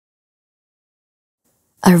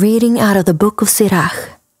A reading out of the book of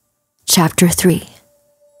Sirach, chapter 3.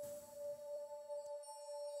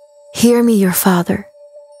 Hear me, your father,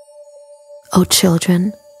 O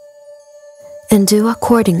children, and do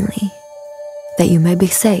accordingly, that you may be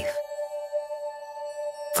safe.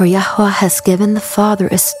 For YHWH has given the father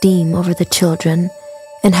esteem over the children,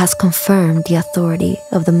 and has confirmed the authority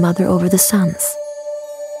of the mother over the sons.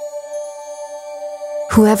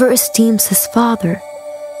 Whoever esteems his father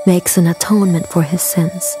makes an atonement for his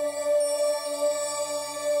sins,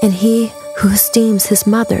 and he who esteems his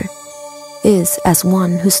mother is as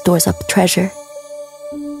one who stores up treasure.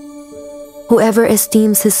 Whoever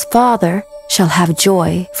esteems his father shall have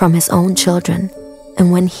joy from his own children,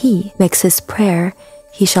 and when he makes his prayer,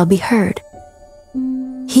 he shall be heard.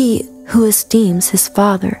 He who esteems his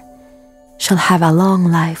father shall have a long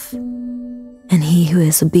life, and he who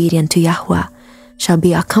is obedient to YHWH shall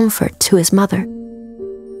be a comfort to his mother.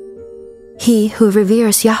 He who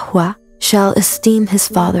reveres YHWH shall esteem his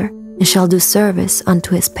father, and shall do service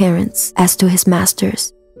unto his parents as to his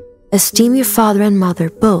masters. Esteem your father and mother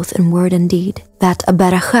both in word and deed, that a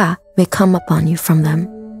barakah may come upon you from them.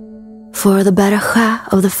 For the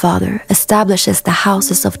barakah of the father establishes the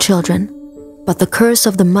houses of children, but the curse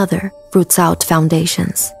of the mother roots out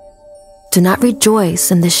foundations. Do not rejoice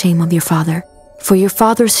in the shame of your father, for your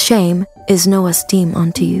father's shame is no esteem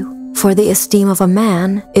unto you. For the esteem of a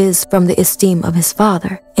man is from the esteem of his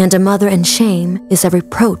father, and a mother in shame is a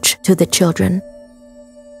reproach to the children.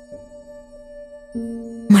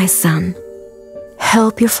 My son,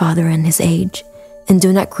 help your father in his age, and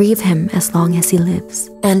do not grieve him as long as he lives.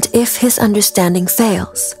 And if his understanding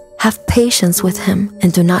fails, have patience with him,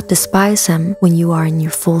 and do not despise him when you are in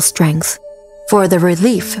your full strength. For the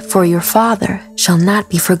relief for your father shall not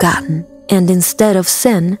be forgotten, and instead of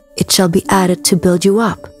sin, it shall be added to build you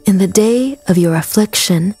up. In the day of your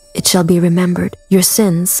affliction, it shall be remembered. Your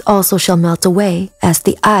sins also shall melt away as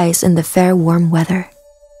the ice in the fair warm weather.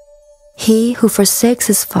 He who forsakes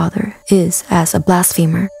his father is as a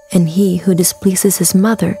blasphemer, and he who displeases his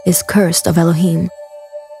mother is cursed of Elohim.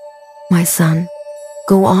 My son,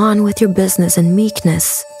 go on with your business in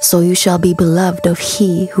meekness, so you shall be beloved of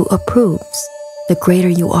he who approves. The greater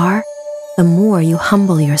you are, the more you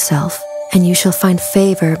humble yourself, and you shall find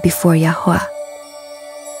favor before YHWH.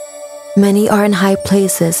 Many are in high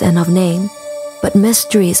places and of name, but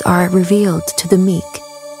mysteries are revealed to the meek.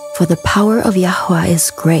 For the power of YHWH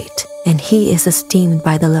is great, and he is esteemed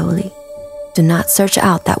by the lowly. Do not search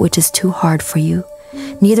out that which is too hard for you,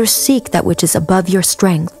 neither seek that which is above your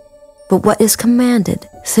strength. But what is commanded,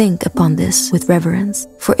 think upon this with reverence,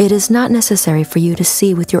 for it is not necessary for you to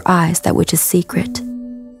see with your eyes that which is secret.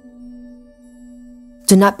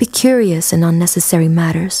 Do not be curious in unnecessary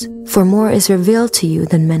matters, for more is revealed to you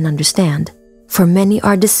than men understand. For many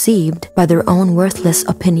are deceived by their own worthless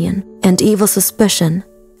opinion, and evil suspicion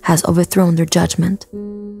has overthrown their judgment.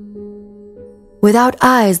 Without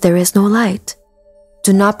eyes there is no light.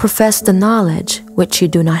 Do not profess the knowledge which you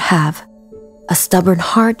do not have. A stubborn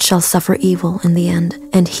heart shall suffer evil in the end,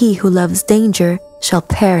 and he who loves danger shall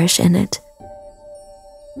perish in it.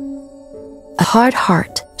 A hard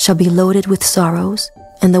heart shall be loaded with sorrows,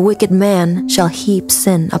 and the wicked man shall heap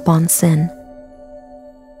sin upon sin.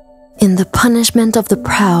 In the punishment of the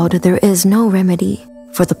proud there is no remedy,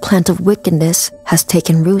 for the plant of wickedness has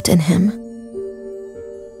taken root in him.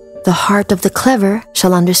 The heart of the clever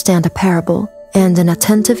shall understand a parable, and an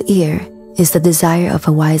attentive ear is the desire of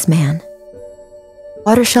a wise man.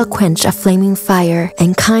 Water shall quench a flaming fire,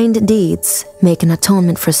 and kind deeds make an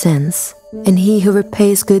atonement for sins. And he who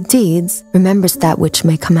repays good deeds remembers that which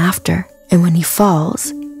may come after, and when he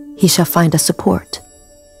falls, he shall find a support.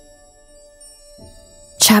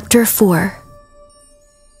 Chapter 4.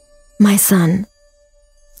 My son,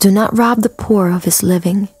 do not rob the poor of his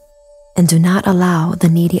living, and do not allow the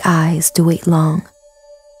needy eyes to wait long.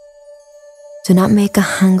 Do not make a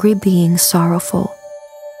hungry being sorrowful,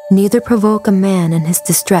 neither provoke a man in his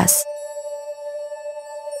distress.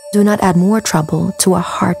 Do not add more trouble to a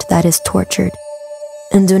heart that is tortured,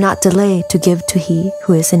 and do not delay to give to he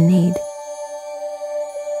who is in need.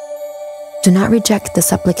 Do not reject the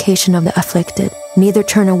supplication of the afflicted, neither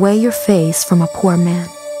turn away your face from a poor man.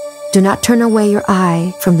 Do not turn away your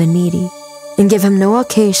eye from the needy, and give him no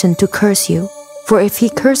occasion to curse you, for if he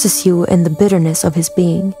curses you in the bitterness of his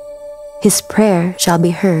being, his prayer shall be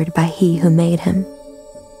heard by he who made him.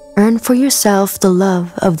 Earn for yourself the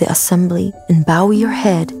love of the assembly, and bow your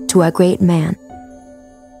head to a great man.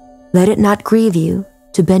 Let it not grieve you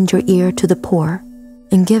to bend your ear to the poor,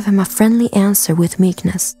 and give him a friendly answer with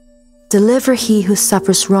meekness. Deliver he who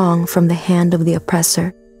suffers wrong from the hand of the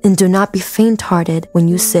oppressor, and do not be faint-hearted when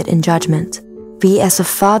you sit in judgment. Be as a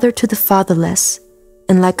father to the fatherless,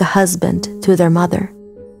 and like a husband to their mother.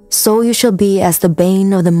 So you shall be as the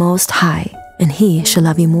bane of the Most High, and he shall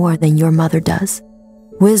love you more than your mother does.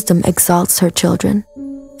 Wisdom exalts her children,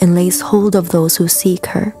 and lays hold of those who seek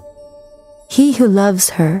her. He who loves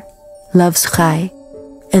her loves Chai,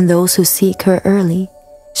 and those who seek her early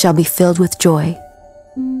shall be filled with joy.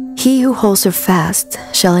 He who holds her fast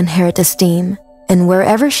shall inherit esteem, and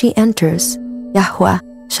wherever she enters,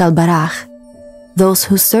 YHWH shall barach. Those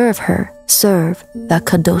who serve her serve the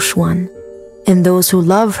Kadosh One, and those who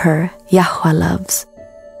love her YHWH loves.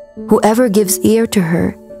 Whoever gives ear to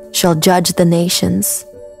her shall judge the nations,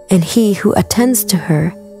 and he who attends to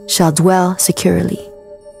her shall dwell securely.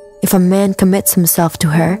 If a man commits himself to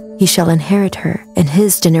her, he shall inherit her, and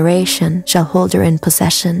his generation shall hold her in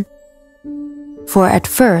possession. For at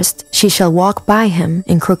first she shall walk by him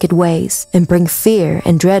in crooked ways, and bring fear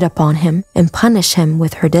and dread upon him, and punish him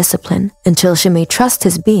with her discipline, until she may trust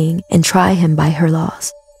his being and try him by her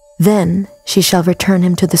laws. Then she shall return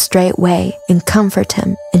him to the straight way, and comfort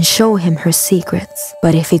him, and show him her secrets.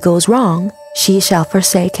 But if he goes wrong, she shall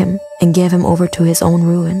forsake him, and give him over to his own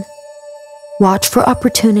ruin. Watch for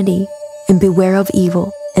opportunity, and beware of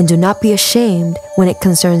evil, and do not be ashamed when it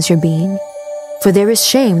concerns your being. For there is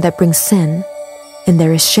shame that brings sin, and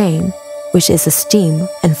there is shame which is esteem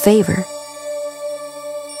and favor.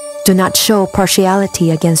 Do not show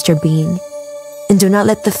partiality against your being, and do not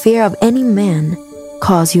let the fear of any man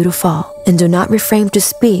cause you to fall, and do not refrain to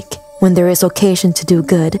speak when there is occasion to do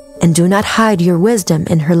good, and do not hide your wisdom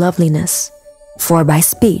in her loveliness. For by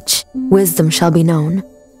speech wisdom shall be known,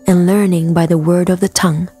 and learning by the word of the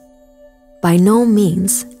tongue. By no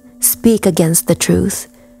means speak against the truth,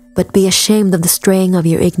 but be ashamed of the straying of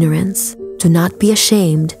your ignorance. Do not be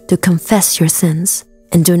ashamed to confess your sins,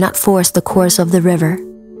 and do not force the course of the river.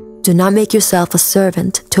 Do not make yourself a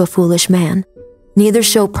servant to a foolish man, neither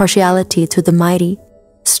show partiality to the mighty.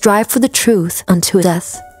 Strive for the truth unto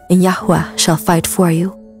death, and YHWH shall fight for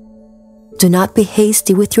you. Do not be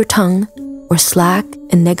hasty with your tongue, or slack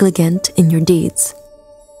and negligent in your deeds.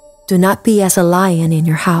 Do not be as a lion in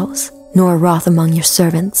your house, nor wroth among your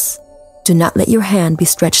servants. Do not let your hand be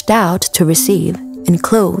stretched out to receive, and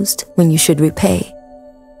closed when you should repay.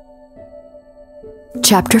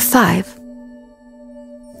 Chapter 5.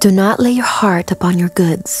 Do not lay your heart upon your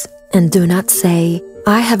goods, and do not say,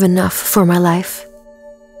 I have enough for my life.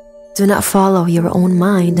 Do not follow your own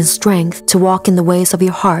mind and strength to walk in the ways of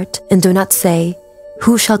your heart, and do not say,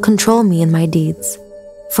 who shall control me in my deeds?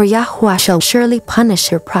 For YHWH shall surely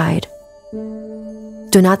punish your pride.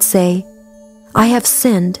 Do not say, I have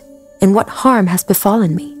sinned, and what harm has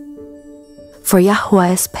befallen me? For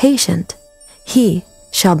YHWH is patient, he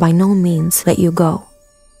shall by no means let you go.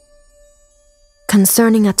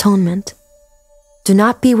 Concerning atonement, do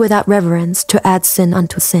not be without reverence to add sin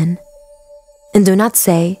unto sin, and do not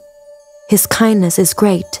say, his kindness is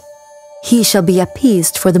great, he shall be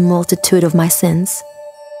appeased for the multitude of my sins.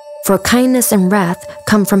 For kindness and wrath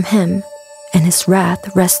come from him, and his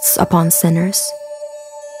wrath rests upon sinners.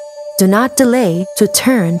 Do not delay to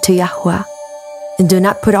turn to YHWH, and do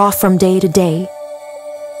not put off from day to day.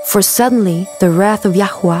 For suddenly the wrath of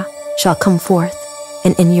YHWH shall come forth,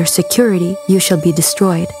 and in your security you shall be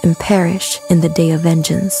destroyed and perish in the day of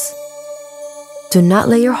vengeance. Do not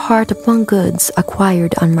lay your heart upon goods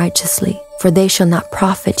acquired unrighteously, for they shall not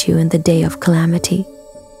profit you in the day of calamity.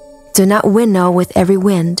 Do not winnow with every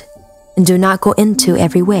wind, and do not go into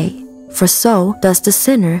every way, for so does the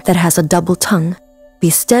sinner that has a double tongue. Be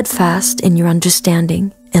steadfast in your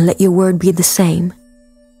understanding, and let your word be the same.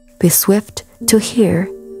 Be swift to hear,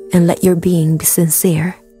 and let your being be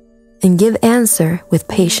sincere, and give answer with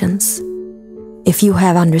patience. If you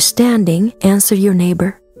have understanding, answer your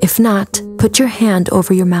neighbor. If not, put your hand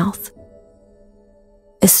over your mouth.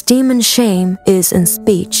 Esteem and shame is in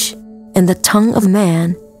speech, and the tongue of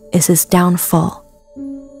man is his downfall.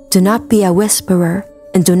 Do not be a whisperer,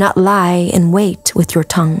 and do not lie in wait with your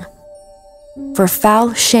tongue. For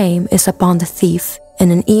foul shame is upon the thief,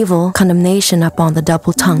 and an evil condemnation upon the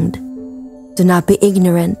double-tongued. Do not be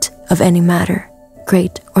ignorant of any matter,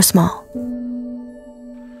 great or small.